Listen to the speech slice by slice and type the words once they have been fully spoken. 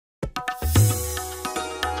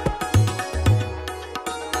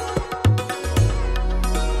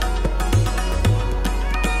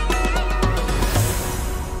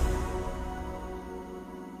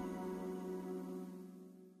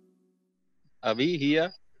Avi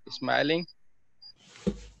here, smiling.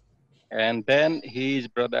 And then his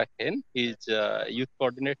brother Ken, he's youth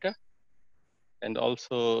coordinator and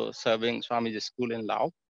also serving Swamiji's school in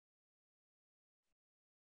Laos.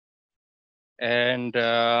 And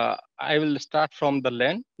I will start from the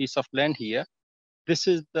land, piece of land here. This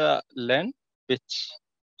is the land which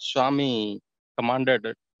Swami commanded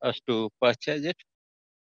us to purchase it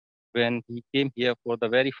when he came here for the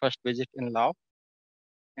very first visit in Laos.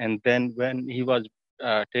 And then when he was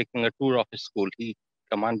taking a tour of his school, he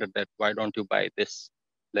commanded that, why don't you buy this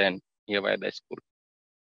land nearby the school?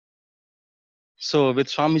 So with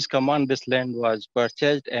Swami's command, this land was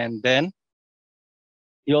purchased, and then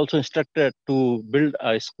he also instructed to build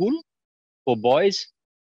a school for boys,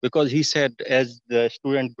 because he said as the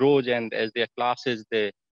student grows and as their classes,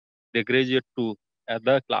 they graduate to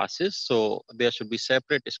other classes, so there should be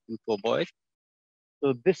separate school for boys.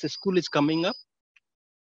 So this school is coming up.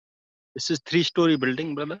 This is 3-story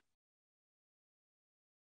building, brother.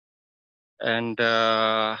 And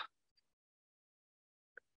there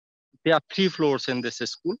are 3 floors in this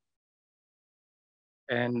school.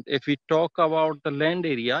 And if we talk about the land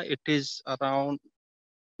area, it is around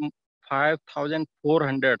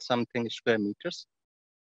 5,400 something square meters.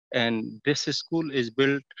 And this school is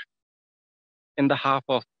built in the half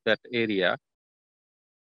of that area.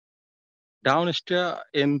 Downstairs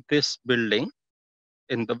in this building,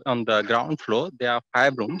 on the ground floor, there are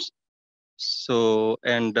 5 rooms. So,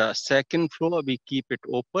 and second floor, we keep it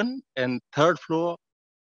open. And third floor,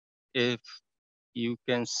 if you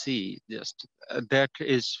can see, just that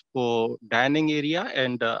is for dining area,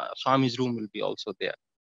 and Swami's room will be also there.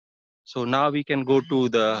 So now we can go to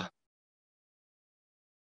the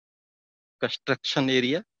construction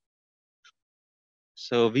area.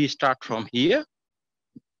 So we start from here.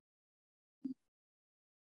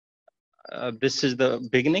 This is the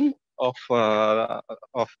beginning of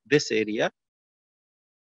this area.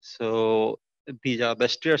 So these are the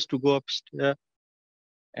stairs to go upstairs,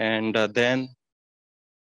 and then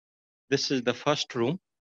this is the first room.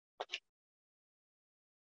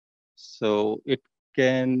 So it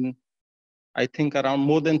can, I think around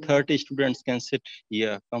more than 30 students can sit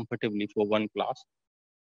here comfortably for one class.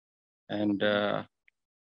 And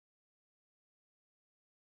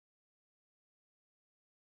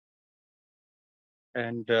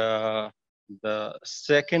the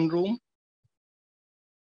second room,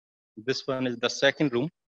 this one is the second room.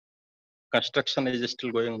 Construction is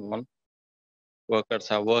still going on.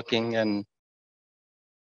 Workers are working, and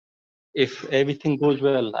if everything goes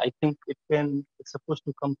well, I think it's supposed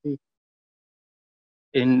to complete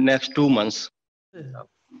in next 2 months.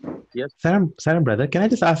 Yes. Saram brother, can I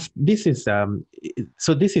just ask, this is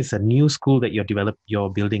so this is a new school that you're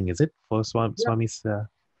building, is it, for Swami's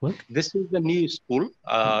work? This is the new school.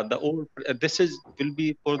 The old this will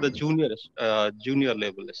be for the junior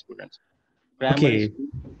level students, primary Okay. school.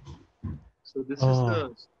 So this is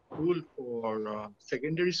the school for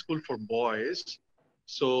secondary school for boys.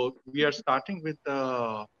 So we are starting with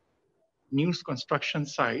the new construction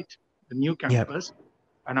site, the new campus.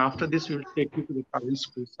 And after this, we will take you to the current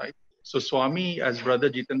school site. So Swami, as Brother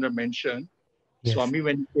Jitendra mentioned, Swami,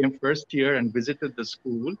 when he came first year and visited the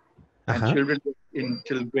school, and children were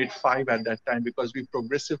till grade 5 at that time, because we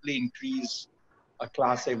progressively increase a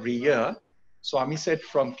class every year. Swami said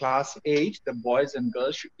from class 8, the boys and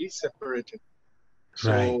girls should be separated.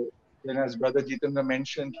 So then, as Brother Jitendra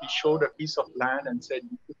mentioned, he showed a piece of land and said,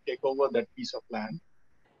 you could take over that piece of land.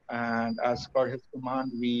 And as per his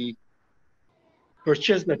command, we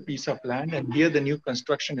purchased that piece of land, and here the new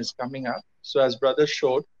construction is coming up. So as brother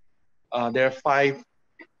showed, there are 5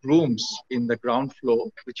 rooms in the ground floor,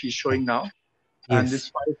 which he's showing now. And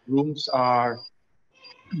these 5 rooms are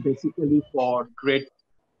basically for grade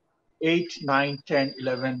 8, 9, 10,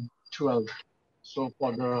 11, 12. So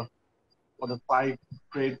for the 5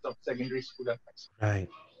 grades of secondary school and high school. Right.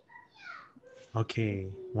 Okay,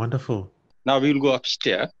 wonderful. Now we will go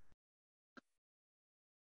upstairs.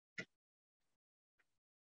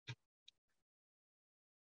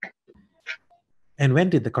 And when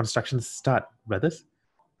did the construction start, brothers?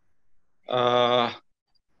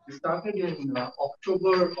 We started in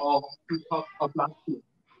October of last year.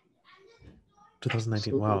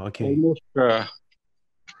 2019. So wow. Okay. Almost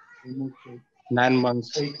 9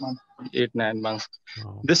 months. 8-9 months.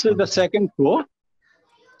 Wow. This is the second floor.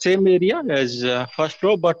 Same area as first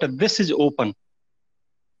floor, but this is open.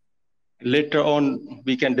 Later on,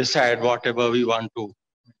 we can decide whatever we want to.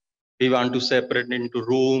 We want to separate into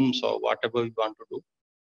rooms or whatever we want to do.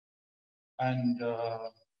 And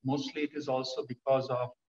mostly it is also because of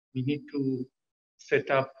we need to set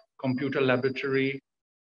up computer laboratory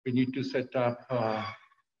We need to set up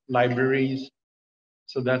libraries.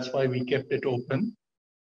 So that's why we kept it open.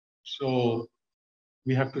 So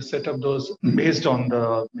we have to set up those based on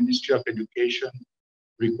the Ministry of Education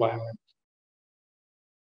requirements.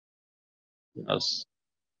 Yes.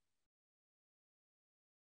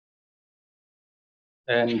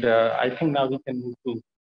 And I think now we can move to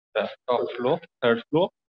the top floor, third floor.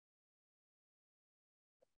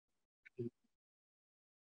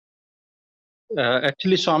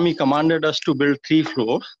 Actually, Swami commanded us to build 3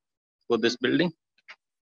 floors for this building.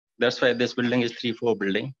 That's why this building is 3-4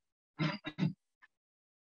 building.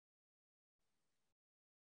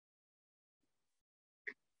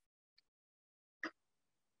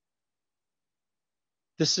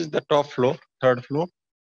 This is the top floor, third floor.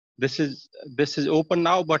 This is open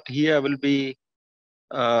now, but here will be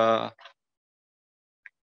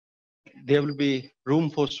there will be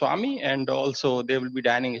room for Swami, and also there will be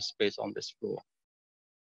dining space on this floor.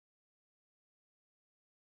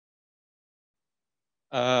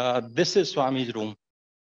 This is Swami's room.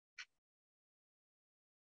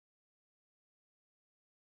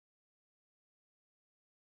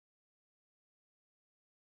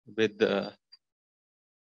 With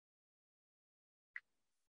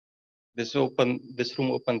this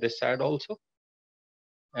room open this side also.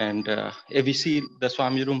 And if we see the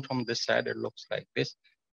Swami room from this side, it looks like this.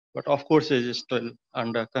 But of course, it is still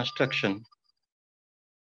under construction.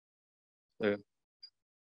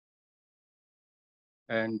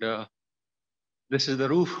 And this is the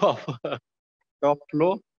roof of top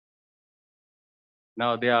floor.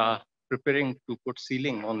 Now they are preparing to put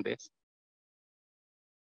ceiling on this.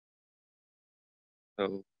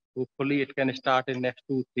 So hopefully it can start in next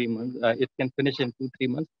 2-3 months. It can finish in 2-3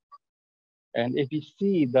 months. And if you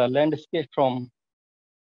see the landscape from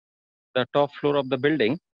the top floor of the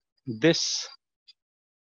building, this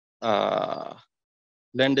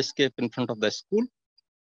landscape in front of the school.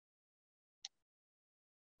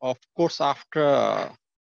 Of course, after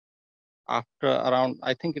around,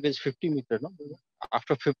 I think it is 50 meters. No?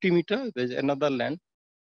 After 50 meters, there's another land.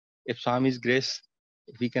 If Swami's grace,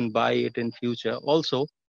 we can buy it in future. Also,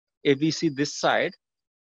 if we see this side,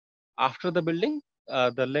 after the building,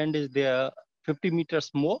 the land is there 50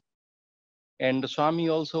 meters more. And Swami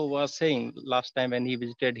also was saying last time when he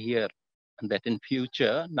visited here that in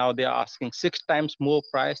future, now they are asking 6 times more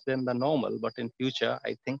price than the normal, but in future,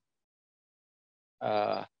 I think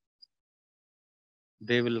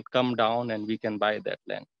they will come down and we can buy that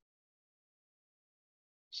land.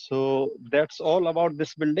 So that's all about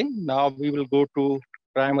this building. Now we will go to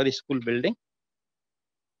primary school building.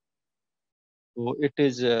 So it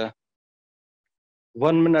is a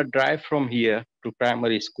 1-minute drive from here to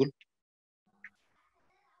primary school.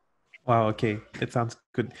 Wow, okay. That sounds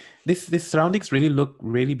good. This surroundings really look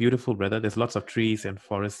really beautiful, brother. There's lots of trees and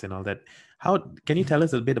forests and all that. How can you tell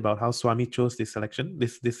us a bit about how Swami chose this selection,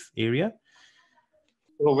 this area?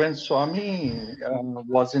 So when Swami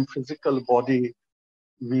was in physical body,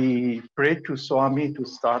 we prayed to Swami to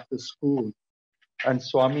start the school. And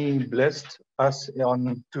Swami blessed us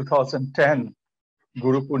on 2010,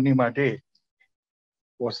 Guru Purnima Day,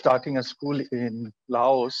 for starting a school in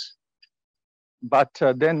Laos. But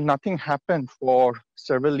then nothing happened for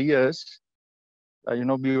several years.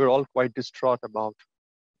 We were all quite distraught about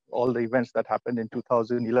all the events that happened in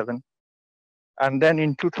 2011. And then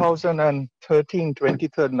in 2013,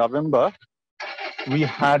 23rd November, we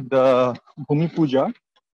had the Bhumi Puja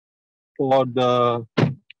for the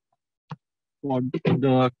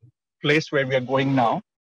place where we are going now,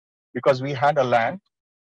 because we had a land.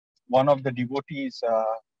 One of the devotees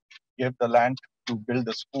gave the land to build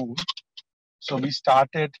the school. So we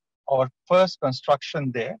started our first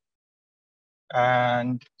construction there.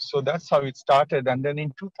 And so that's how it started. And then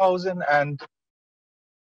in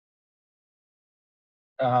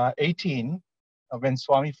 2018, when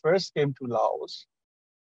Swami first came to Laos,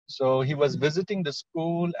 so he was visiting the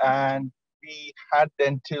school, and we had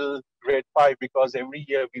then till grade 5, because every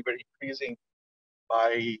year we were increasing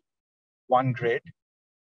by 1 grade.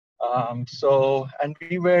 And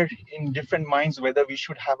we were in different minds whether we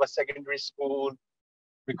should have a secondary school,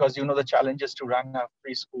 because the challenges to run a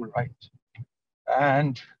preschool, right?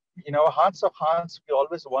 And in our hearts of hearts, we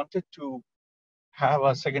always wanted to have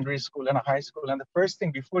a secondary school and a high school. And the first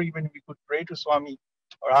thing, before even we could pray to Swami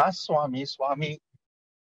or ask Swami, Swami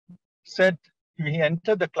said, he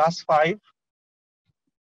entered the class 5,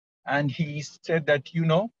 and he said that,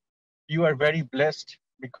 you are very blessed,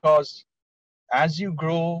 because as you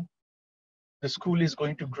grow, the school is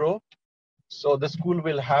going to grow. So the school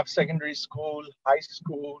will have secondary school, high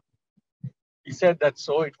school. He said that,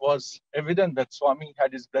 so it was evident that Swami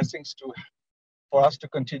had his blessings to for us to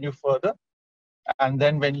continue further. And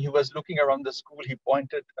then when he was looking around the school, he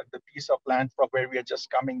pointed at the piece of land from where we are just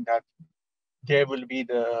coming, that there will be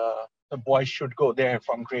the boys should go there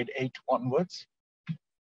from grade 8 onwards.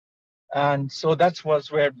 And so that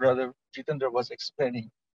was where Brother Jitendra was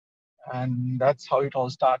explaining. And that's how it all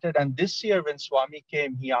started. And this year when Swami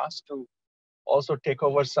came, he asked to also take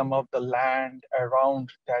over some of the land around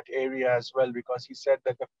that area as well, because he said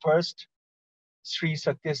that the first Sri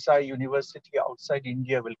Sathya Sai University outside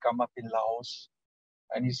India will come up in Laos.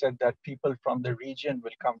 And he said that people from the region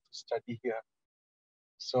will come to study here.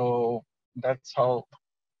 So that's how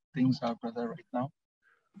things are, brother, right now.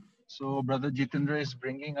 So Brother Jitendra is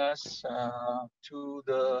bringing us to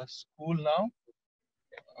the school now.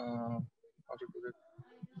 How to do that?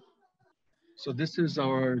 So this is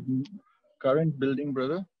our current building,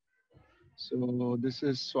 brother. So this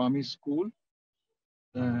is Swami School.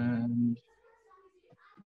 And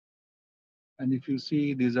if you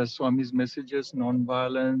see, these are Swami's messages,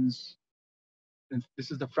 non-violence.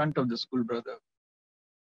 This is the front of the school, brother.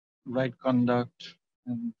 Right conduct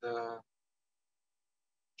and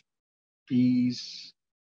peace,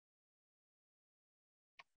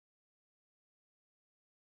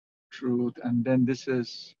 truth. And then this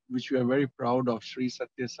is, which we are very proud of, Sri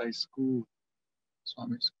Sathya Sai School,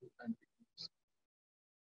 Swami School. And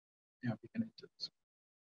yeah, we can enter this.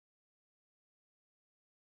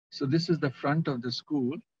 So this is the front of the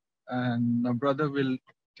school, and my brother will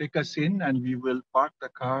take us in and we will park the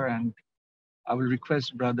car, and I will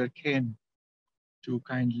request Brother Ken to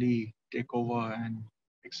kindly take over and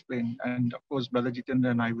explain. And of course, Brother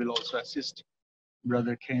Jitendra and I will also assist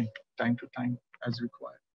Brother Ken time to time as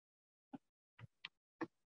required.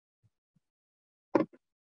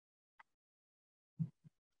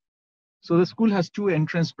 So the school has two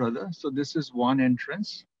entrances, brother. So this is one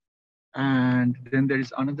entrance, and then there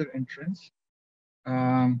is another entrance.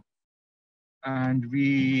 And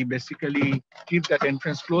we basically keep that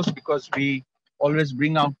entrance closed because we always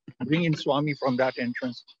bring in Swami from that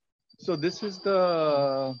entrance. So this is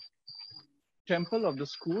the temple of the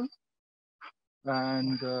school,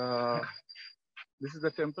 and this is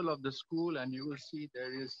the temple of the school, and you will see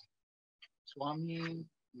there is Swami,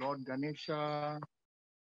 Lord Ganesha,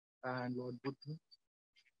 and Lord Buddha.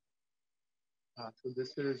 So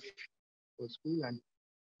this is the school, and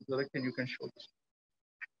you can show this.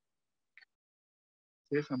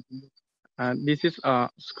 Say something. This is a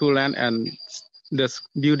school and the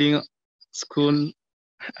building school.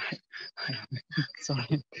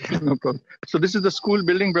 Sorry, no problem. So this is the school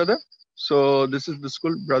building, brother. So this is the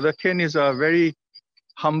school. Brother Ken is a very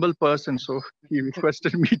humble person, so he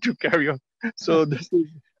requested me to carry on. So this is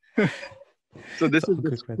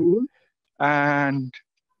the school, and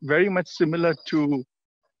very much similar to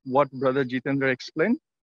what Brother Jitendra explained.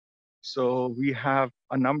 So we have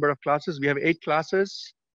a number of classes. We have 8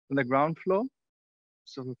 classes on the ground floor.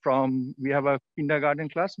 So we have a kindergarten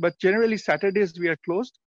class, but generally Saturdays we are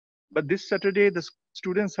closed. But this Saturday, the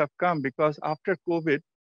students have come because after COVID,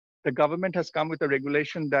 the government has come with a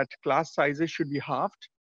regulation that class sizes should be halved.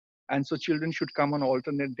 And so children should come on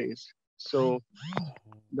alternate days. So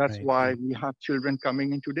that's why we have children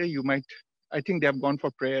coming in today. I think they have gone for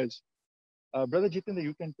prayers. Brother Jitendra,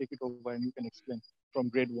 you can take it over and you can explain from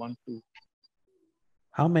grade 1 to.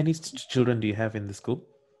 How many children do you have in the school?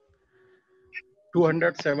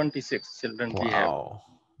 276 children we have. Wow.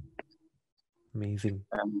 Amazing.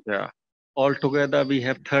 And altogether we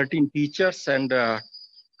have 13 teachers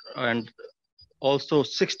and also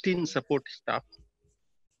 16 support staff.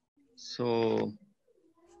 So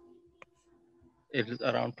it is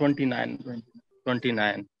around 29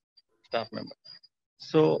 staff members.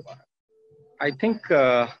 So I think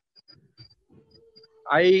I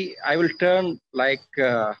will turn like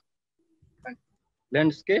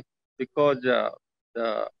landscape because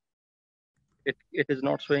it is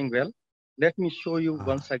not showing well. Let me show you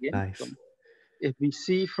once again. Nice. If we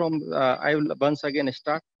see from, I will once again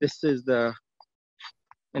start. This is the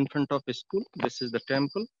in front of a school. This is the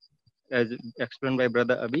temple, as explained by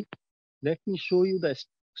Brother Abi. Let me show you the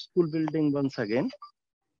school building once again.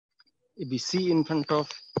 If we see in front of,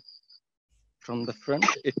 from the front,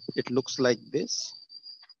 it looks like this.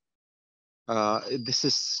 This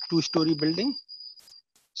is 2-story building.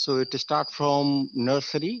 So it starts from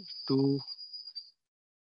nursery to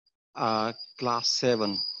class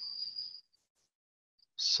 7.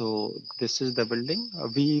 So this is the building.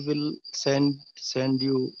 We will send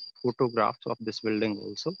you photographs of this building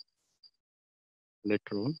also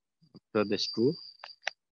later on after this tour.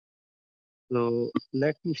 So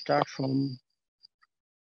let me start from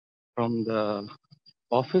the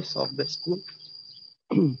office of the school.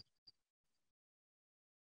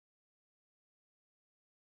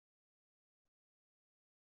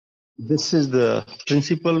 This is the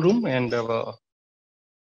principal room and our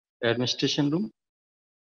administration room.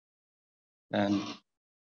 And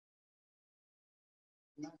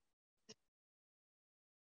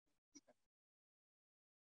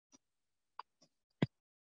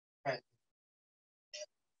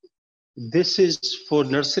this is for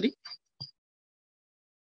nursery.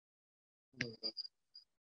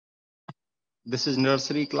 This is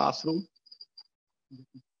nursery classroom.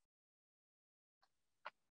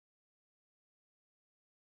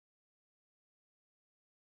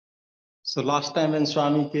 So last time when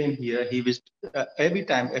Swami came here, he visited every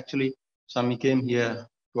time actually Swami came here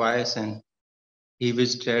twice and he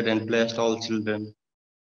visited and blessed all children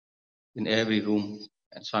in every room.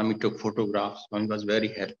 And Swami took photographs. Swami was very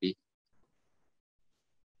happy.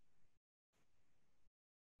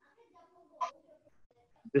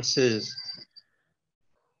 This is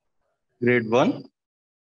grade 1.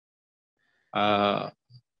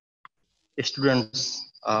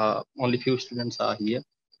 Students, only few students are here.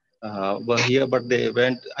 Were here, but they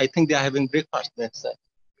went. I think they are having breakfast. That's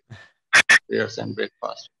prayers and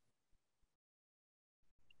breakfast.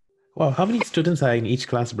 Wow, how many students are in each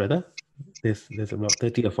class, brother? There's about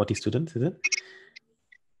 30 or 40 students, is it?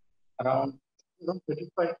 Around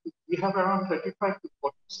 35. We have around 35 to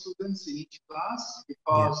 40 students in each class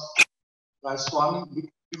because Swami,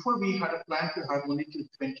 before we had a plan to have only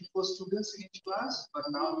 24 students in each class, but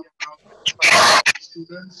now we have around 35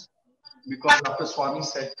 students because after Swami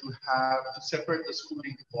said to separate the school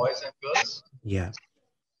into boys and girls. Yeah.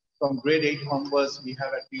 From grade 8 onwards, we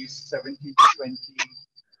have at least 70 to 20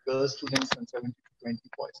 girls students and 70 to 20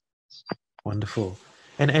 boys. Wonderful.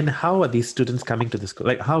 And how are these students coming to the school?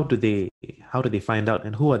 Like how do they find out,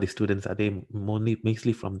 and who are the students? Are they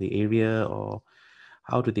mostly from the area, or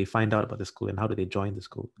how do they find out about the school, and how do they join the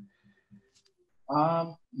school?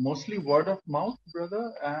 Mostly word of mouth,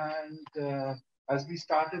 brother. And as we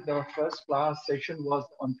started, our first class session was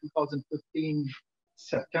on 2015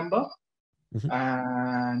 September. Mm-hmm.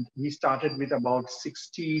 And we started with about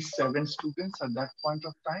 67 students at that point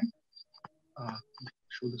of time.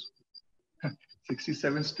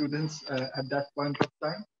 67 students at that point of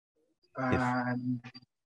time. And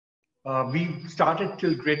we started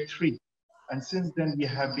till grade 3. And since then, we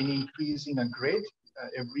have been increasing a grade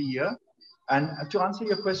every year. And to answer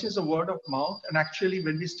your question, it's a word of mouth. And actually,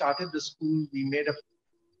 when we started the school, we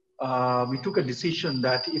took a decision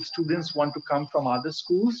that if students want to come from other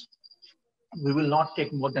schools, we will not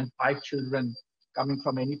take more than 5 children coming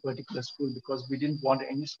from any particular school because we didn't want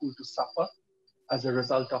any school to suffer as a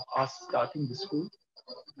result of us starting the school.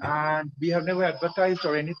 And we have never advertised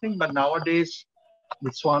or anything, but nowadays,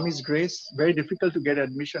 with Swami's grace, very difficult to get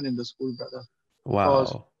admission in the school, brother. Wow.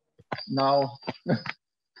 Because now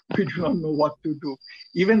we do not know what to do.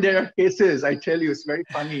 Even there are cases, I tell you, it's very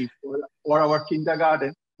funny. For our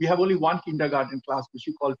kindergarten, we have only one kindergarten class, which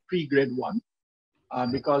we call pre-grade 1.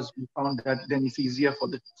 Because we found that then it's easier for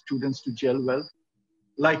the students to gel well.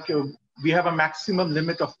 Like we have a maximum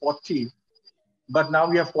limit of 40, but now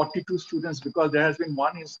we have 42 students because there has been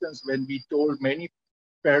one instance when we told many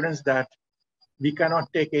parents that we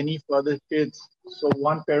cannot take any further kids. So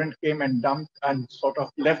one parent came and dumped and sort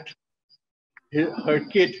of left her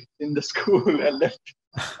kid in the school and left.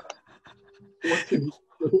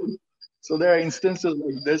 So there are instances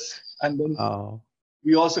like this. And then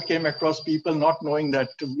we also came across people not knowing that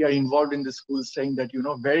we are involved in the school saying that,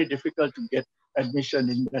 very difficult to get admission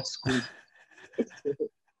in that school.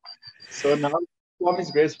 So now, Swami's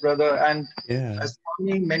grace, brother. And as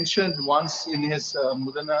Swami mentioned once in his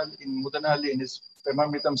Mudanali, in his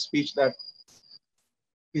Premamritam speech, that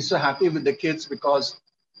he's so happy with the kids because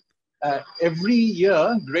every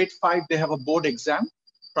year, grade 5, they have a board exam,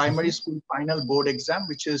 primary school final board exam,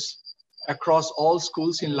 which is across all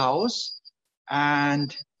schools in Laos.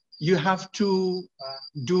 And you have to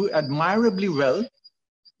do admirably well.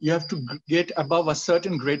 You have to get above a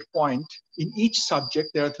certain grade point in each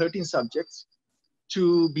subject. There are 13 subjects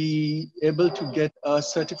to be able to get a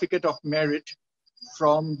certificate of merit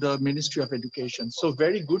from the Ministry of Education. So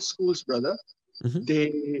very good schools, brother. Mm-hmm.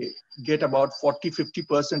 They get about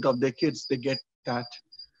 40-50% of their kids, they get that.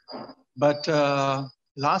 But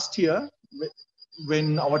last year,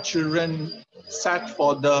 when our children sat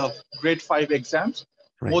for the grade 5 exams,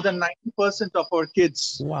 more than 90% of our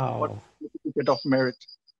kids got a certificate of merit.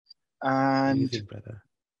 And amazing, brother.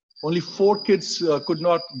 Only 4 kids could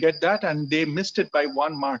not get that, and they missed it by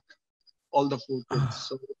 1 mark, all the 4 kids.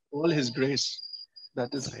 So all his grace.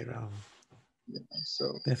 That is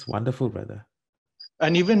so that's wonderful, brother.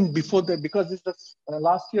 And even before that, because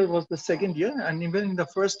last year was the second year, and even in the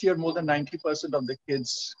first year, more than 90% of the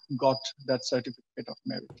kids got that certificate of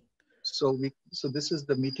merit. So this is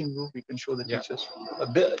the meeting room. We can show the teachers.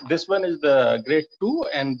 This one is the grade 2,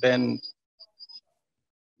 and then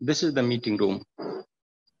this is the meeting room.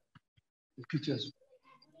 Teachers.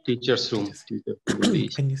 Teachers room.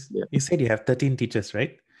 And you said you have 13 teachers,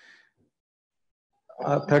 right?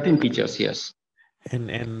 13 teachers, yes.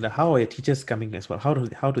 And how are your teachers coming as well? How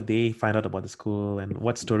do they find out about the school, and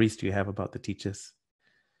what stories do you have about the teachers?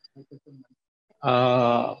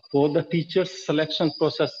 For the teachers selection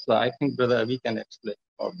process, I think Brother we can explain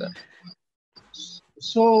about that.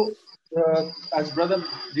 So, as Brother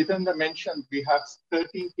Jitendra mentioned, we have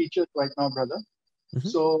 13 teachers right now, brother. Mm-hmm.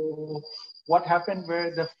 So what happened where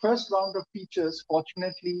the first round of teachers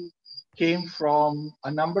fortunately came from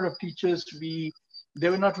a number of teachers. They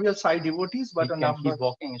were not real Sai devotees, but we a can number. Keep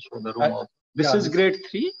walking through the room. This is grade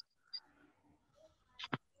 3.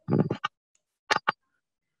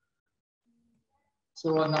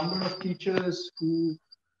 So a number of teachers who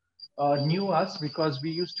knew us because we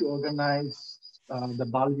used to organize the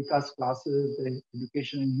Bal Vikas classes, the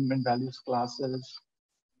education and human values classes.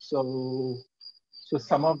 So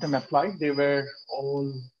some of them applied. They were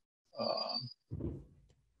all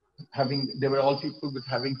they were all people with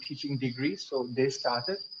having teaching degrees. So they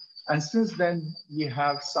started. And since then, we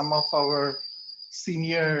have some of our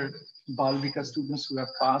senior Bal Vikas students who have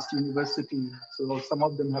passed university. So some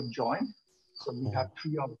of them have joined. So we have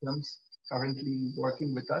 3 of them currently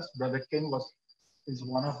working with us. Brother Ken is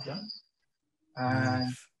one of them.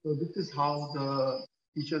 And so this is how the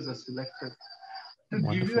teachers are selected. To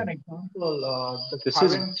give you an example, the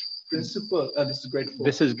current principal, this is grade 4.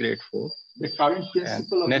 This is grade 4. The current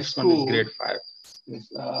principal of the school one is grade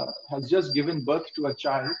 5. Has just given birth to a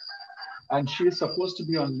child, and she is supposed to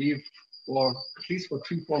be on leave for at least for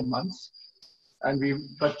 3-4 months.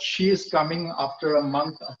 But she is coming after a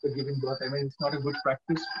month after giving birth. I mean, it's not a good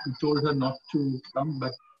practice. We told her not to come,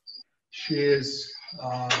 but she is.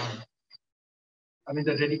 I mean,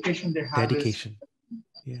 the dedication they have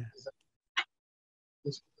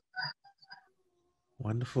is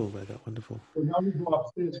wonderful, brother. Wonderful. So now we go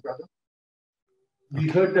upstairs, brother. We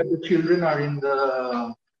heard that the children are in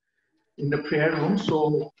the prayer room,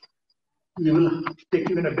 so we will take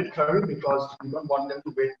you in a bit hurry because we don't want them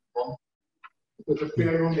to wait long. Because the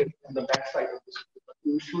prayer room is on the back side of the school.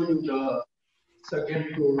 We will show you the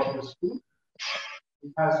second floor of the school.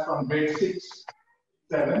 It has from grade 6,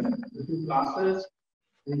 7, the 2 classes.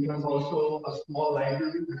 And it has also a small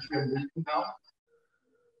library which we are building now.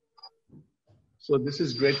 So this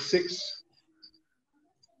is grade 6.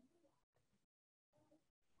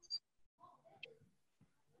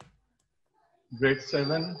 Grade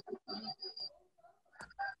 7.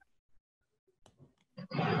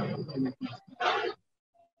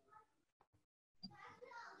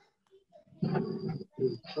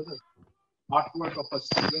 Artwork of a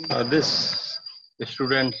student. The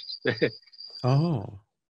student.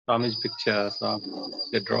 Tommy's picture, so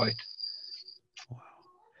they draw it. Wow.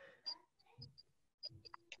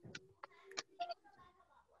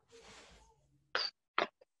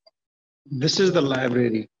 This is the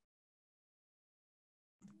library.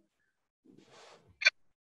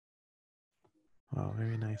 Wow,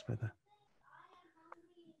 very nice, brother.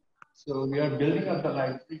 So we are building up the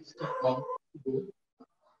library.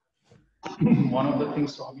 One of the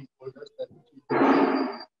things Swami told us that we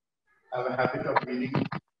have a habit of reading.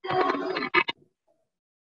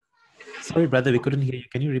 Sorry, brother, we couldn't hear you.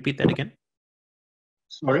 Can you repeat that again?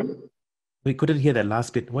 Sorry? We couldn't hear that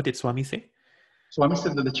last bit. What did Swami say? Swami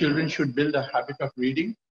said that the children should build a habit of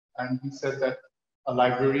reading. And he said that a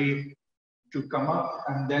library to come up.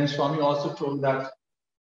 And then Swami also told that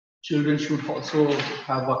children should also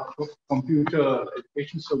have a computer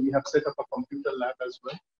education. So we have set up a computer lab as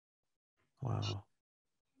well. Wow.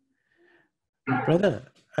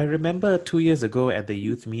 Brother, I remember 2 years ago at the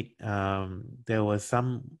youth meet, there was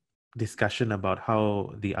some discussion about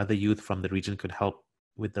how the other youth from the region could help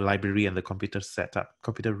with the library and the computer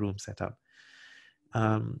room setup.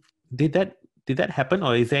 Did that happen,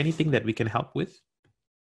 or is there anything that we can help with?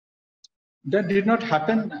 That did not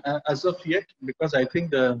happen as of yet, because I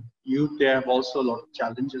think the youth, they have also a lot of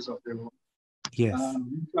challenges of their own. Yes.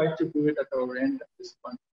 We try to do it at our end at this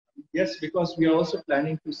point. Yes, because we are also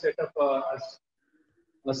planning to set up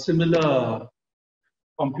a similar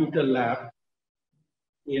computer lab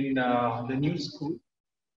in the new school.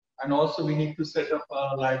 And also we need to set up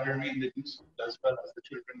a library in the new school as well, as the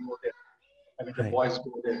children go there. I mean, the boys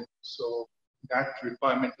go there. So that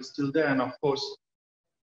requirement is still there. And of course,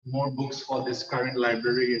 more books for this current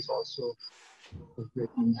library is also a great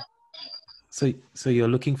need. So you're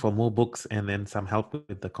looking for more books and then some help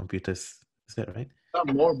with the computers. Is that right?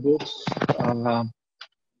 More books.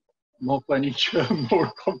 more furniture,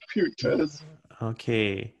 more computers.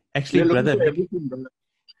 Okay. Actually, We're looking brother, for everything, brother.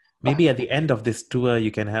 maybe at the end of this tour,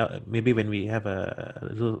 you can have, maybe when we have a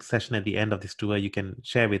little session at the end of this tour, you can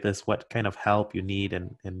share with us what kind of help you need,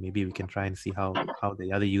 and maybe we can try and see how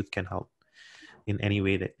the other youth can help in any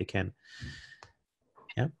way that they can.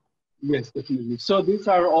 Yeah. Yes, definitely. So these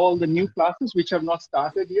are all the new classes which have not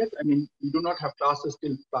started yet. I mean, we do not have classes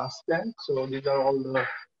till class 10. So these are all the,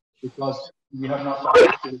 because we have not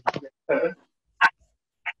started till class 7.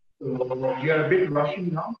 So we are a bit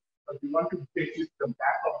rushing now, but we want to take you to the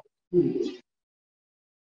back of the school.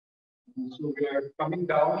 And so we are coming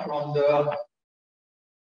down from the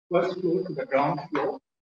first floor to the ground floor,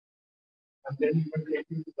 and then we will take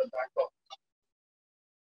you to the back of.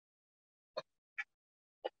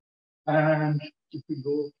 And if we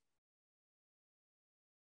go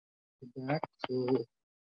back, so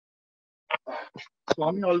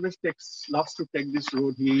Swami always loves to take this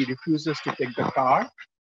road. He refuses to take the car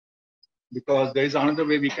because there is another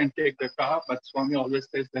way we can take the car, but Swami always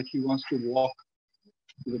says that he wants to walk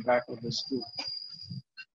to the back of the school.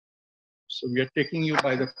 So we are taking you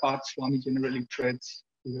by the path Swami generally treads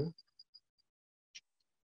here.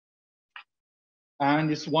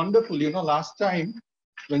 And it's wonderful, you know, last time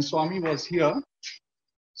when Swami was here,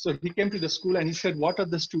 so he came to the school and he said, what are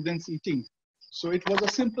the students eating? So it was a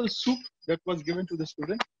simple soup that was given to the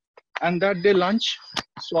student. And that day lunch,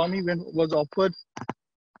 Swami was offered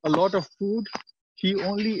a lot of food. He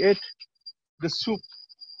only ate the soup.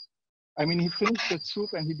 I mean, he finished the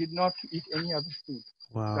soup and he did not eat any other food.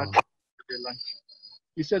 Wow. That was the day lunch.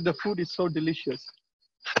 He said the food is so delicious.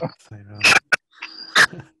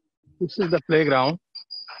 This is the playground.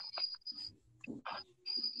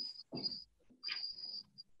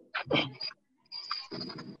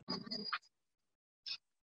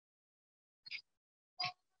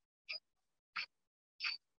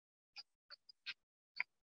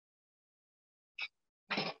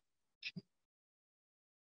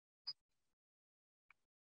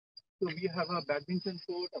 So we have a badminton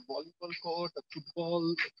court, a volleyball court, a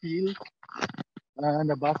football field, and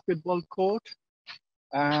a basketball court.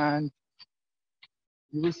 And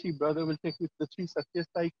you will see, brother will take you to the Sri Sathya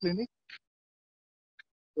Sai clinic.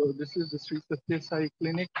 So this is the Sri Sathya Sai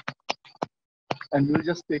clinic. And we'll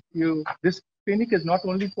just take you, this clinic is not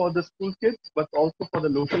only for the school kids, but also for the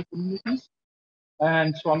local communities.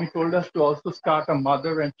 And Swami told us to also start a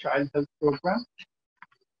mother and child health program.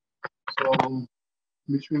 So,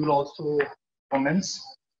 which we will also commence.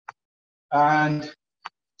 And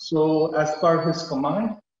so as per his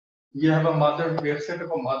command, we have set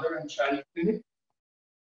up a mother and child clinic.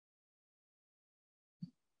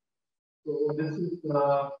 So this is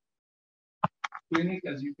the clinic,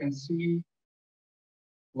 as you can see,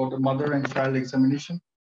 for the mother and child examination.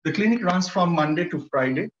 The clinic runs from Monday to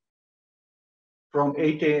Friday, from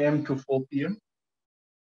 8 a.m. to 4 p.m.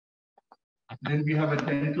 Then we have a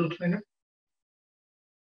dental clinic.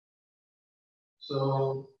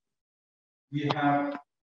 So we have,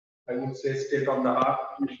 I would say, state-of-the-art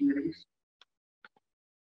machineries.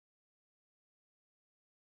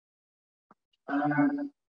 And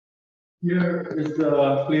here is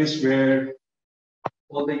the place where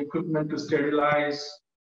all the equipment to sterilize,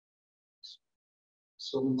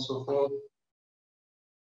 so on and so forth.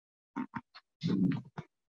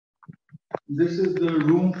 This is the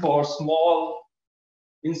room for small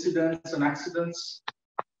incidents and accidents.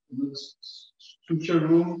 This suture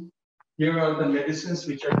room. Here are the medicines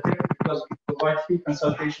which are here because we provide free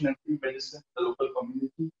consultation and free medicine to the local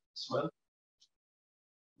community as well.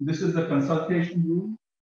 This is the consultation room.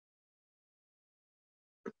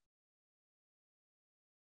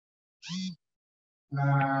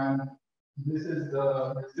 And this is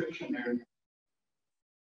the reception area.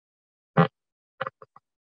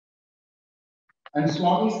 And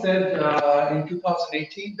Swami said in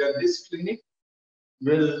 2018 that this clinic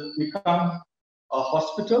will become a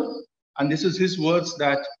hospital. And this is his words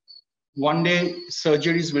that one day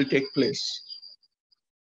surgeries will take place.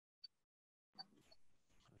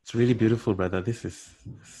 It's really beautiful, brother. This is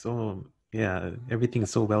so, yeah, everything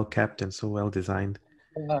is so well kept and so well designed.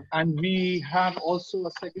 And we have also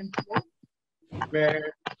a second floor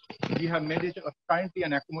where we have made it currently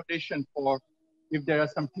an accommodation for if there are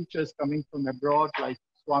some teachers coming from abroad, like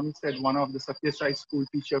Swami said, one of the Sathya Sai School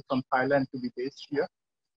teacher from Thailand to be based here.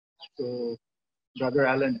 So Brother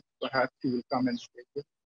Alan, perhaps he will come and stay here.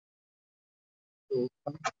 So,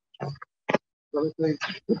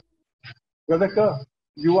 Brother Kerr,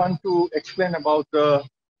 you want to explain about the,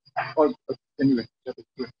 or anyway.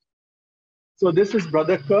 So this is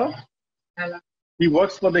Brother Kerr. Hello. He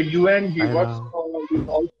works for the UN. He's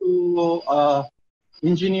also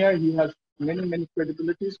engineer. He has many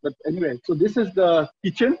credibilities. But anyway, so this is the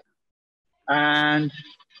kitchen, and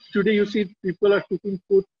today you see people are cooking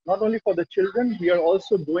food not only for the children. We are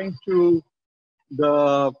also going to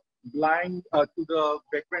the blind to the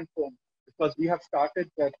veteran home, because we have started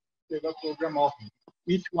that seva program of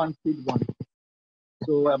each one feed one.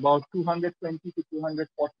 So about 220 to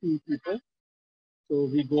 240 people. So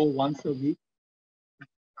we go once a week,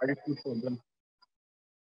 carry food for them.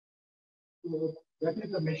 So that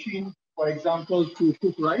is a machine, for example, to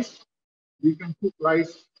cook rice. We can cook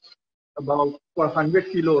rice about for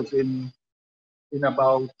 100 kilos in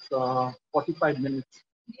about 45 minutes.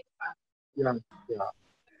 Yeah, yeah.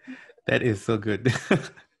 That is so good.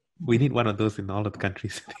 We need one of those in all of the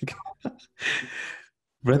countries, I think.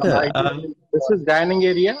 Brother, This is dining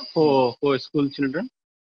area for school children.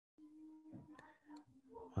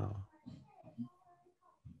 wow.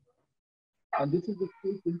 And this is the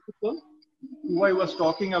school principal who I was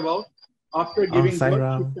talking about. After giving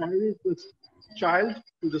birth, she carries this child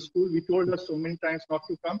to the school. We told her so many times not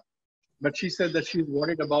to come, but she said that she's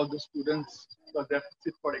worried about the students because they have to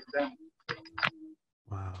sit for exam.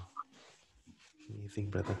 Wow. Amazing,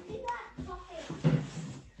 brother.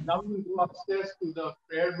 Now we go upstairs to the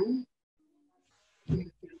prayer room.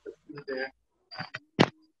 There.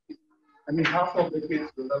 I mean, half of the kids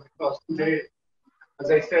will have, because today, as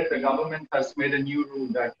I said, the government has made a new rule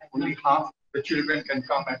that only half the children can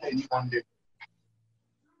come at any one day.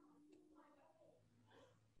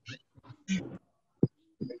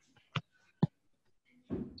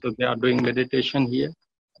 So they are doing meditation here.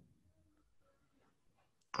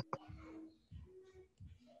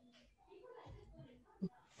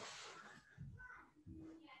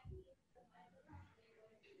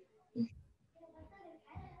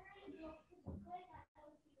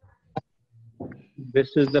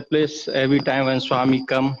 This is the place every time when Swami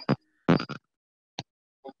come,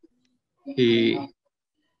 he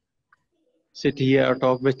sit here,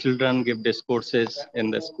 talk with children, give discourses in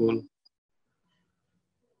the school.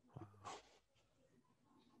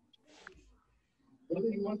 Do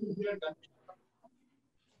you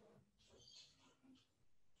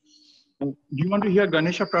want to hear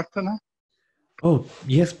Ganesha Prarthana? Oh,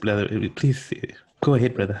 yes, brother. Please go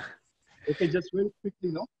ahead, brother. Okay, just very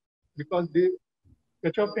quickly, no? Because they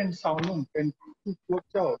catch up in Saunum and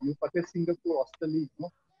Chao, you Patel Singapore, Australia, no?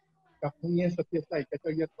 Sri Sathya Sai, catch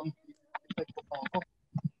up your tongue.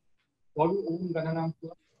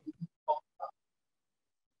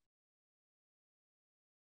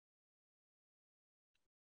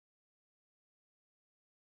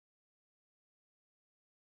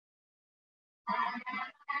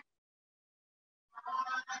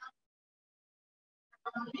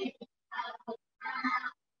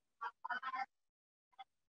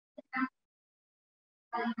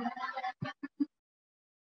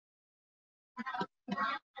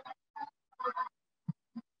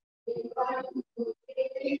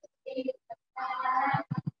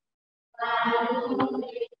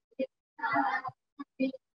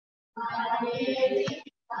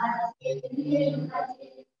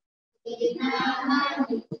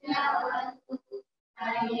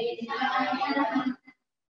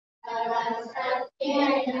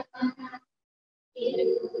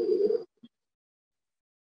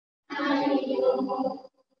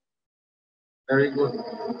 Very good.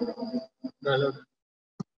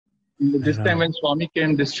 This time when Swami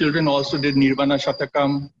came, these children also did Nirvana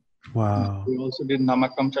Shatakam. Wow. We also did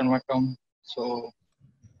Namakam Chanmakam. So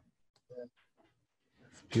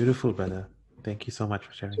Beautiful, brother. Thank you so much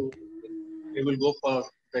for sharing. So we will go for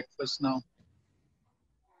breakfast now.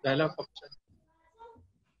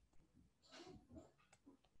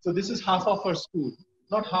 So this is half of our school.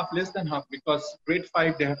 Not half, less than half, because grade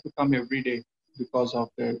 5 they have to come every day because of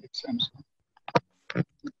their exams.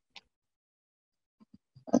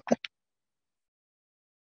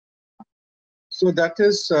 So that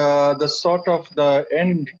is the sort of the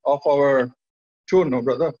end of our tour, no,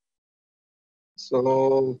 brother?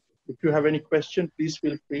 So if you have any question, please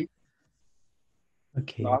feel free.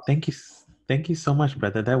 Okay, thank you so much,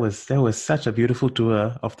 brother. That was such a beautiful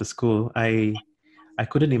tour of the school. I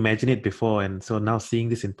couldn't imagine it before, and so now seeing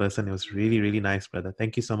this in person, it was really nice, brother.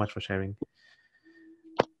 Thank you so much for sharing.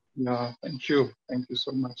 Yeah, thank you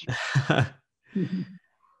so much.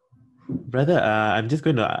 Brother, I'm just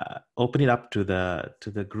going to open it up to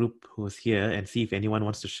the group who's here and see if anyone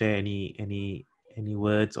wants to share any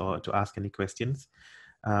words or to ask any questions.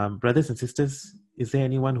 Brothers and sisters, is there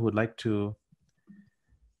anyone who would like to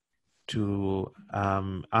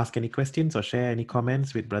ask any questions or share any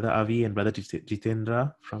comments with Brother Avi and Brother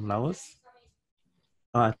Jitendra from Laos?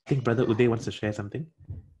 I think Brother Uday wants to share something.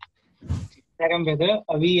 Namaskaram, brother,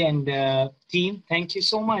 Avi and team. Thank you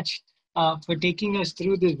so much for taking us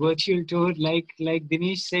through this virtual tour. Like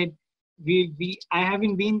Dinesh said, I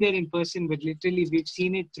haven't been there in person, but literally we've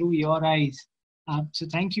seen it through your eyes. So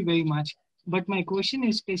thank you very much. But my question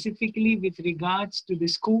is specifically with regards to the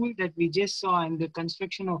school that we just saw and the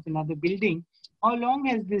construction of another building. How long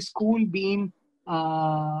has the school been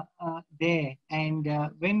there, and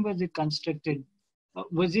when was it constructed?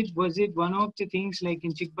 Was it one of the things like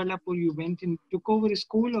in Chikballapur you went and took over a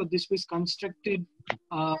school, or this was constructed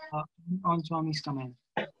on Swami's command?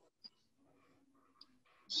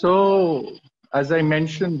 So, as I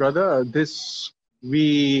mentioned, brother,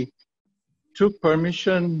 we took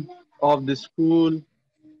permission of the school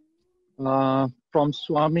from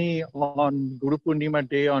Swami on Guru Purnima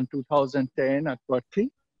Day on 2010 at Vathi.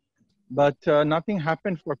 But nothing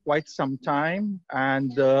happened for quite some time,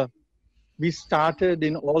 and we started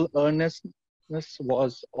in all earnestness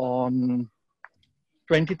was on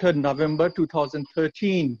 23rd November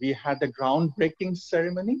 2013. We had the groundbreaking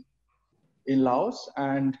ceremony in Laos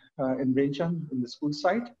and in Vientiane in the school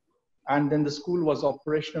site. And then the school was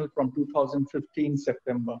operational from 2015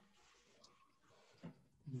 September.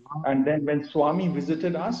 And then when Swami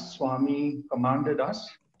visited us, Swami commanded us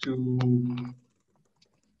to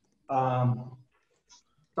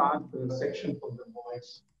start the section for the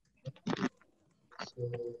boys. So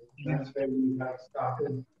that's where we have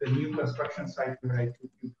started the new construction site where I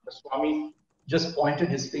took you. The Swami just pointed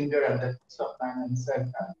his finger at that piece of land and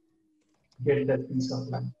said, get that piece of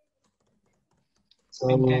land.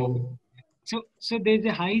 So there's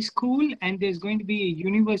a high school and there's going to be a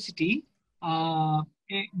university.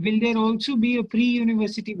 Will there also be a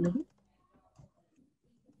pre-university level?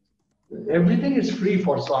 Everything is free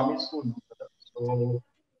for Swami school. So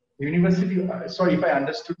university, sorry if I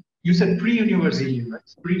understood, you said pre-university, right?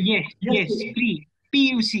 Yes, pre.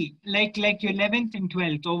 PUC, like your 11th and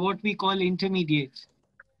 12th, or what we call intermediates.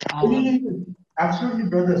 Absolutely,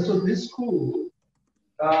 brother. So this school,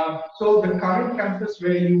 so the current campus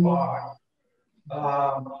where you are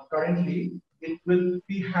currently, it will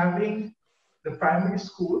be having the primary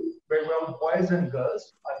school where boys and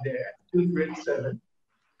girls are there till grade 7.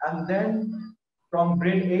 And then from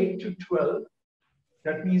grade 8 to 12,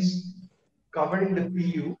 that means covering the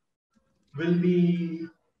PU, will be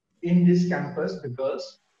in this campus, the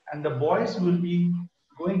girls, and the boys will be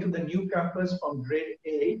going to the new campus from grade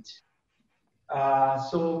 8.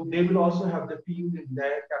 So they will also have the PU in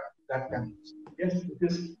that campus. Yes,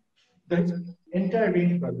 because the entire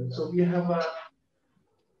range, brother. So we have a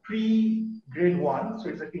pre-grade 1, so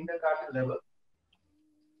it's a kindergarten level.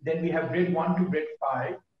 Then we have grade 1 to grade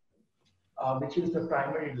 5, which is the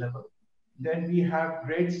primary level. Then we have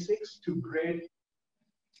grade 6 to grade,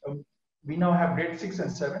 we now have grade 6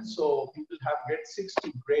 and 7. So we will have grade 6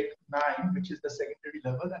 to grade 9, which is the secondary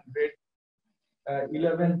level, and grade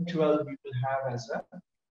 11, 12 we will have as a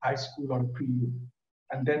high school or pre-U,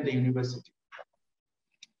 and then the university.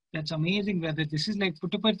 That's amazing, brother. This is like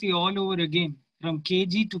Puttaparthi all over again, from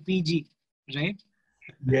KG to PG, right?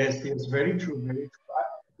 Yes, very true, very true.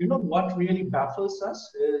 You know what really baffles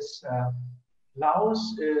us is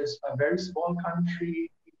Laos is a very small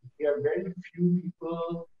country. There are very few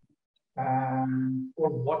people. For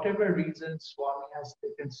whatever reason, Swami has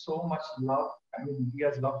taken so much love. I mean, he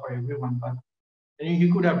has love for everyone, but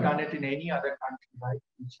he could have done it in any other country, right?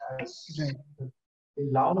 Which has,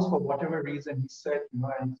 in Laos, for whatever reason, he said, you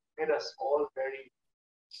know, and made us all very,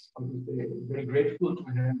 very grateful to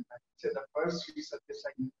him. He said the first Sri Sathya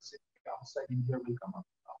Sai University outside India will come up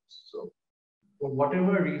in Laos. So, for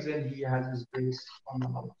whatever reason, he has his grace on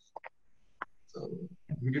Laos. So,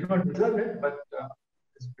 we do not deserve it, but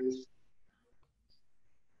his grace.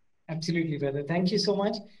 Absolutely, brother. Thank you so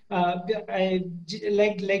much. Like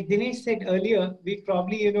Dinesh said earlier, we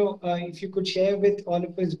probably, if you could share with all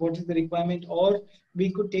of us what is the requirement, or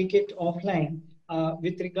we could take it offline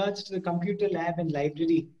with regards to the computer lab and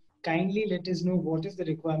library. Kindly let us know what is the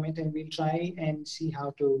requirement, and we'll try and see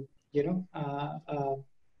how to,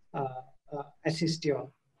 assist you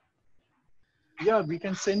all. Yeah, we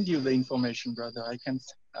can send you the information, brother. I can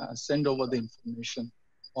send over the information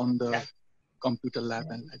on the computer lab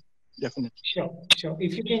and library. Definitely. Sure.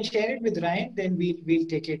 If you can share it with Ryan, then we'll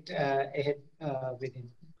take it ahead with him.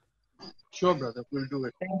 Sure, brother. We'll do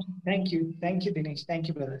it. Thank you, Dinesh. Thank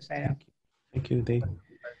you, brother. Thank you, Uday.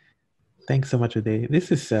 Thanks so much, Uday.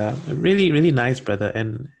 This is really, really nice, brother.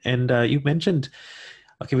 And you mentioned,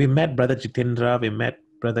 okay, we met Brother Jitendra, we met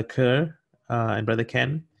Brother Kerr, and Brother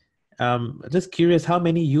Ken. Just curious, how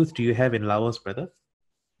many youth do you have in Laos, brother?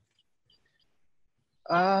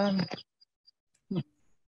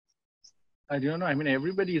 I don't know. I mean,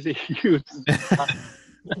 everybody is a youth.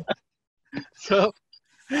 So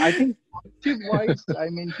I think active-wise, I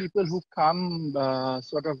mean, people who come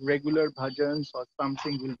sort of regular bhajans or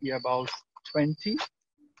something will be about 20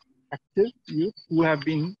 active youth who have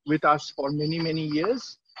been with us for many, many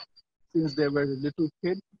years since they were a little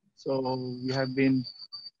kid. So we have been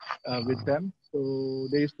with them. So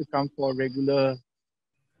they used to come for regular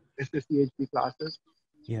SSCHB classes.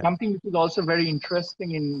 Yeah. Something which is also very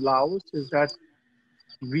interesting in Laos is that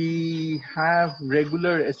we have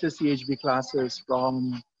regular SSCHB classes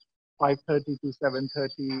from 5:30 to 7:30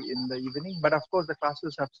 in the evening. But of course, the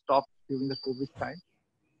classes have stopped during the COVID time.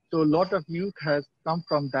 So a lot of youth has come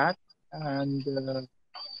from that. And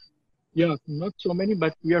yeah, not so many,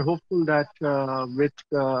 but we are hopeful that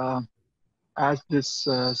as this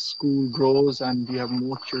school grows and we have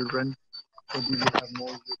more children, we will have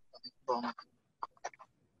more youth coming from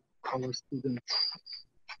our students.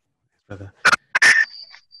 Brother.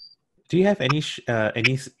 Do you have any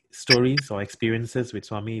stories or experiences with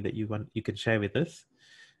Swami that you can share with us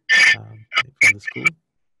from the school?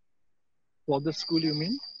 For the school, you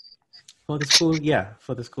mean? For the school, yeah,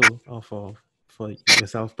 for the school, or for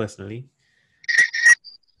yourself personally.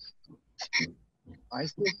 I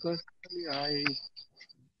say personally,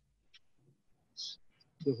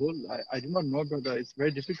 I do not know, brother. It's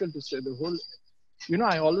very difficult to say the whole. You know,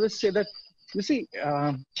 I always say that. You see,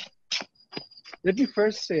 let me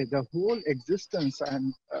first say the whole existence,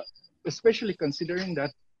 and especially considering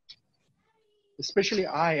that, especially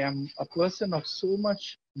I am a person of so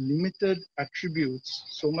much limited attributes,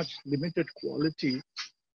 so much limited quality,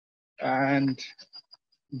 and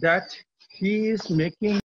that he is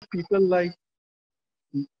making people like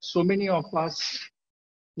so many of us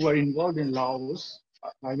who are involved in Laos.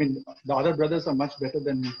 I mean, the other brothers are much better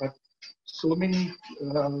than me, but so many,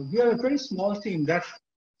 we are a very small team that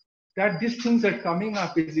these things are coming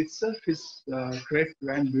up is itself is great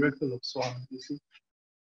grand miracle of Swami. You see,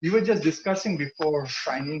 we were just discussing before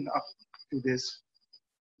signing up to this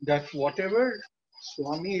that whatever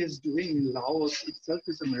Swami is doing in Laos itself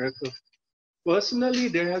is a miracle. Personally,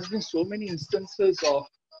 there has been so many instances of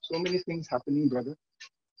so many things happening, brother.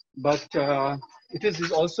 But it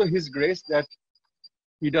is also His grace that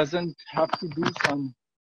He doesn't have to do some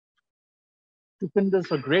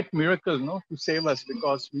stupendous or great miracle, no, to save us,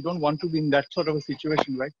 because we don't want to be in that sort of a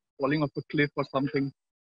situation, right? Falling off a cliff or something.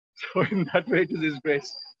 So in that way, it is His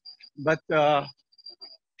grace. But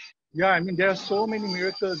yeah, I mean, there are so many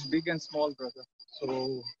miracles, big and small, brother.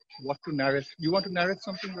 So what to narrate? You want to narrate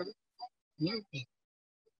something, brother? No?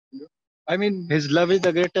 I mean, His love is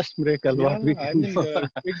the greatest miracle. yeah, What we I can mean, do.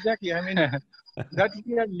 exactly. I mean, that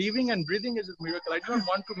we are living and breathing is a miracle. I don't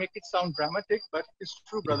want to make it sound dramatic, but it's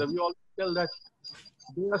true, brother. We all tell that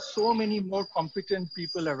there are so many more competent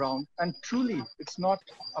people around, and truly, it's not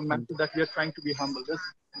a matter that we are trying to be humble. There's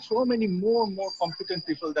so many more competent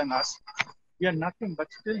people than us. We are nothing, but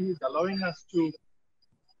still He's allowing us to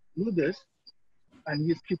do this, and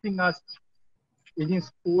He's keeping us in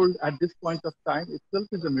His fold at this point of time. Itself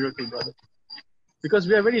is a miracle, brother. Because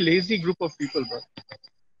we are a very lazy group of people, brother.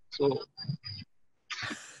 So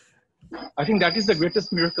I think that is the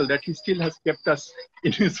greatest miracle, that He still has kept us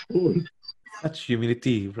in His fold. Such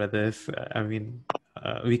humility, brothers. I mean,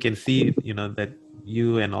 we can see, that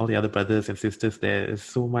you and all the other brothers and sisters, there is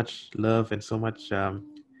so much love and so much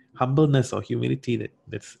humbleness or humility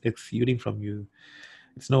that's exuding from you.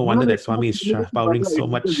 It's no wonder that Swami is showering so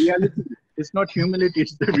much. It's not humility,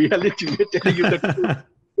 it's the reality. We're telling you the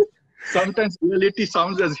truth. Sometimes reality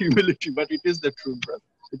sounds as humility, but it is the truth, brother.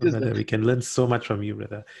 It is brother, we can learn so much from you,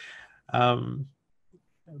 brother.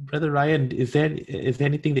 Brother Ryan, is there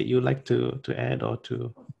anything that you would like to add or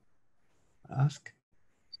to ask?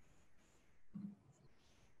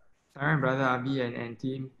 Sorry, Brother Abi and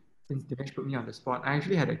team, since Dinesh put me on the spot, I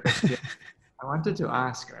actually had a question. I wanted to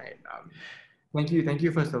ask, right? Thank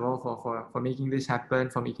you first of all for making this happen,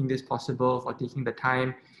 for making this possible, for taking the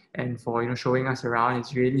time, and for showing us around.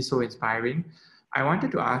 It's really so inspiring. I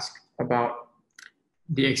wanted to ask about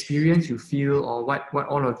the experience you feel, or what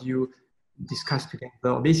all of you discussed together,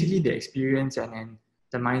 or basically the experience and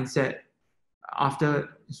the mindset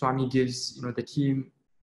after Swami gives the team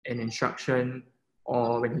an instruction,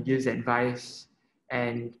 or when he gives advice,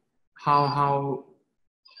 and how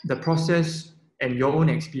the process and your own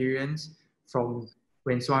experience from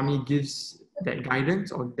when Swami gives that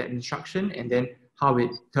guidance or that instruction, and then how it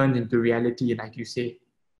turns into reality, like you say.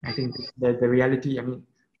 I think the reality, I mean,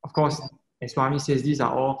 of course, as Swami says, these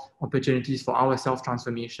are all opportunities for our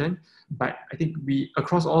self-transformation. But I think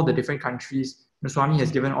across all the different countries, Swami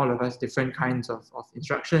has given all of us different kinds of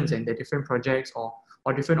instructions and the different projects or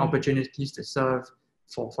or different opportunities to serve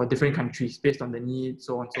for different countries based on the needs,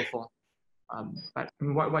 so on and so forth. But I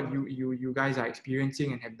mean, what you guys are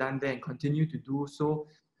experiencing and have done there and continue to do so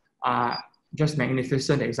are just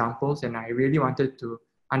magnificent examples. And I really wanted to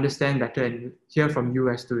understand better and hear from you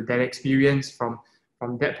as to that experience from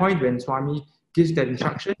that point when Swami gives that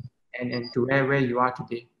instruction and to where you are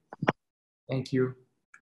today. Thank you.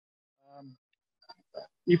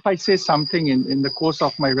 If I say something in the course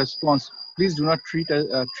of my response, please do not treat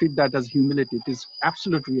that as humility. It is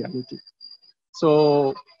absolute reality.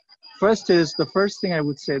 So the first thing I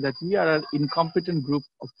would say that we are an incompetent group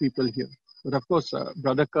of people here. But of course,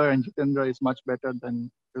 Brother Kerr and Jitendra is much better than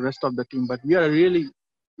the rest of the team. But we are a really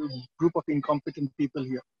group of incompetent people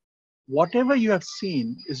here. Whatever you have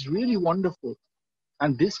seen is really wonderful.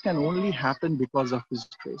 And this can only happen because of His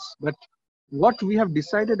grace. But what we have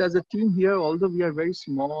decided as a team here, although we are very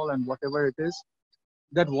small and whatever it is,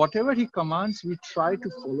 that whatever He commands, we try to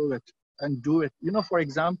follow it and do it. You know, for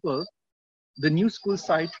example, the new school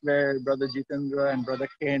site where Brother Jitendra and Brother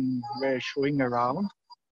Ken were showing around,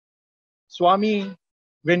 Swami,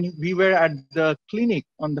 when we were at the clinic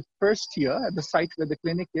on the first year, at the site where the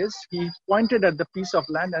clinic is, he pointed at the piece of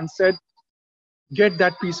land and said, get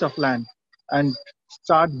that piece of land and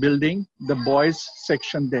start building the boys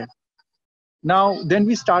section there. Now, then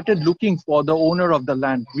we started looking for the owner of the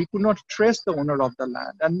land. We could not trace the owner of the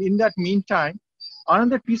land. And in that meantime,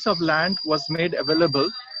 another piece of land was made available,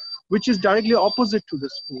 which is directly opposite to the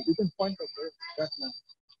school. You can point out that land.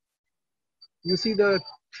 You see the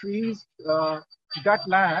trees, that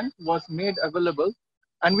land was made available,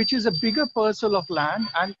 and which is a bigger parcel of land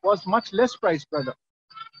and was much less priced, brother.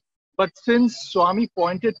 But since Swami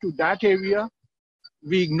pointed to that area,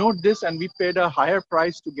 we ignored this and we paid a higher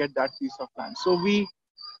price to get that piece of land. So we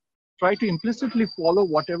try to implicitly follow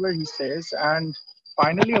whatever he says. And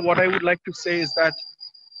finally, what I would like to say is that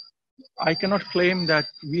I cannot claim that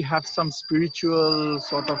we have some spiritual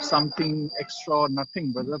sort of something extra or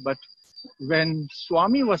nothing, brother. But when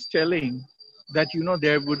Swami was telling that, you know,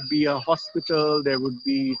 there would be a hospital, there would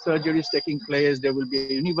be surgeries taking place, there will be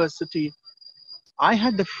a university, I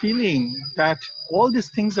had the feeling that all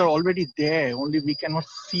these things are already there, only we cannot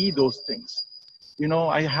see those things. You know,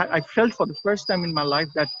 I felt for the first time in my life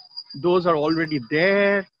that those are already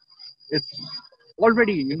there. It's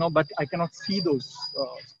already, you know, but I cannot see those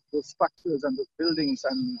structures and those buildings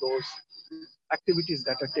and those activities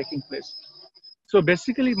that are taking place. So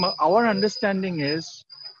basically, our understanding is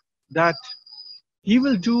that He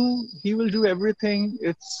will do everything.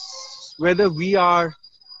 It's whether we are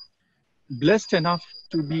blessed enough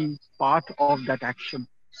to be part of that action.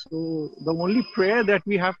 So the only prayer that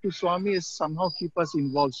we have to Swami is somehow keep us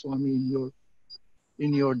involved, Swami,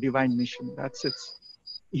 in your divine mission. That's it.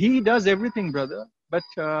 He does everything, brother. But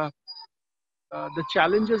the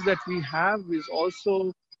challenges that we have is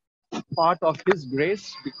also part of His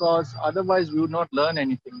grace, because otherwise we would not learn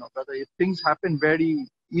anything, no, brother. If things happen very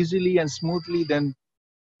easily and smoothly, then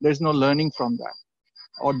there's no learning from that,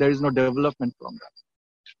 or there is no development from that.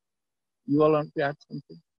 You all want to add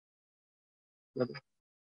something, brother?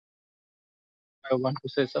 I want to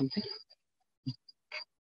say something.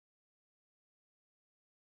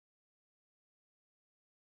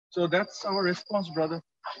 So that's our response, brother.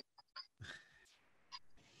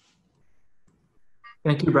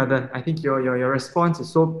 Thank you, brother. I think your response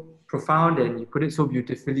is so profound and you put it so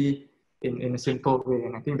beautifully in a simple way.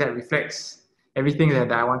 And I think that reflects everything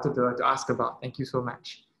that I wanted to ask about. Thank you so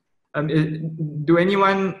much.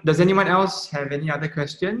 Does anyone else have any other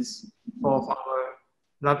questions for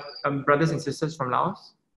our brothers and sisters from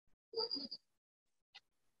Laos?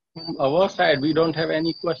 From our side, we don't have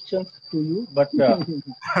any questions to you, but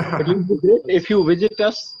it would be great if you visit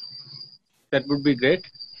us. That would be great.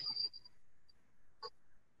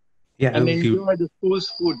 Yeah, and enjoy the school's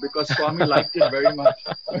food, because Swami liked it very much.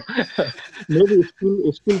 Maybe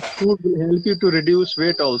school food will help you to reduce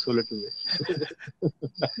weight also a little bit.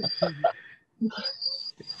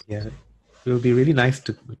 Yeah, it will be really nice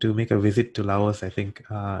to make a visit to Laos, I think,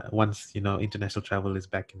 once, you know, international travel is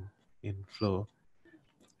back in flow.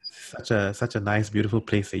 Such a nice, beautiful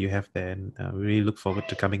place that you have there, and we really look forward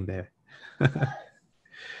to coming there.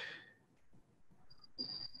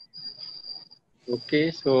 Okay,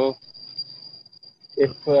 so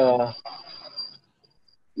if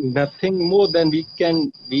nothing more, then we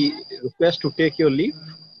request to take your leave.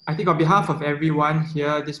 I think on behalf of everyone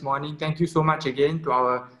here this morning, thank you so much again to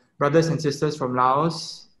our brothers and sisters from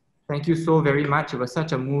Laos. Thank you so very much. It was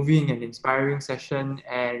such a moving and inspiring session,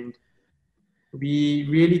 and we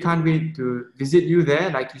really can't wait to visit you there,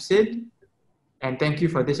 like you said. And thank you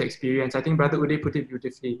for this experience. I think Brother Uday put it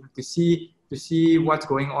beautifully. To see what's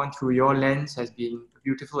going on through your lens has been a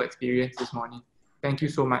beautiful experience this morning. Thank you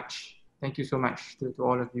so much. Thank you so much to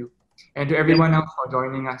all of you. And to everyone else for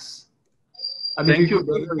joining us. Thank you,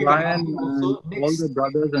 Brother Ryan, and all the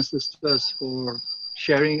brothers and sisters for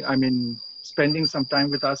sharing, spending some time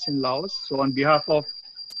with us in Laos. So on behalf of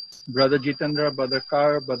Brother Jitendra, Brother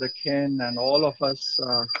Kar, Brother Ken, and all of us,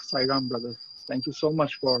 Sai Ram brothers, thank you so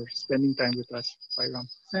much for spending time with us. Sai Ram.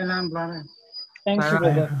 Sai Ram, brother. Thank you,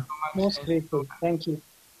 brother. Most grateful. Thank you.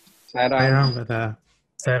 Sai Ram, brother.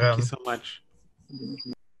 Thank you so much.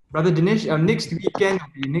 Brother Dinesh, next weekend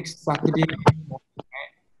will be next Saturday.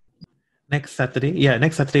 Next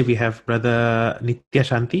Saturday we have Brother Nitya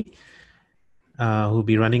Shanti, who'll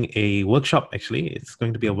be running a workshop. Actually, it's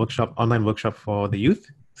going to be a workshop, online workshop for the youth.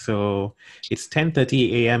 So it's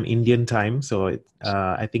 10:30 a.m. Indian time. So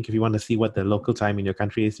I think if you want to see what the local time in your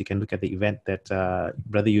country is, you can look at the event that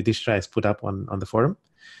Brother Yudhishthira has put up on the forum.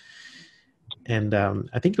 And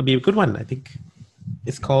I think it'll be a good one. I think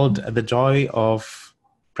it's called The Joy of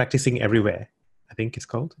Practicing Everywhere. I think it's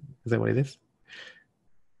called. Is that what it is?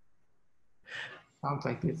 Sounds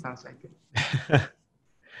like it.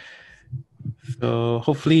 So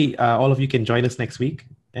hopefully all of you can join us next week,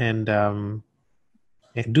 and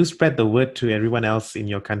do spread the word to everyone else in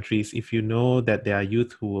your countries. If you know that there are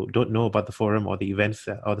youth who don't know about the forum or the events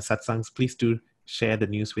or the satsangs, please do share the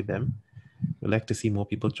news with them. We'd like to see more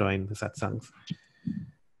people join the satsangs.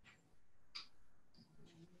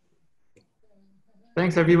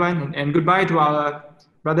 Thanks everyone, and goodbye to our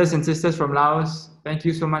brothers and sisters from Laos. Thank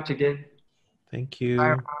you so much again. Thank you.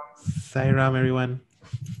 Sai Ram, everyone.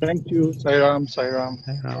 Thank you. Sai Ram. Sai Ram.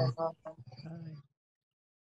 Sai Ram.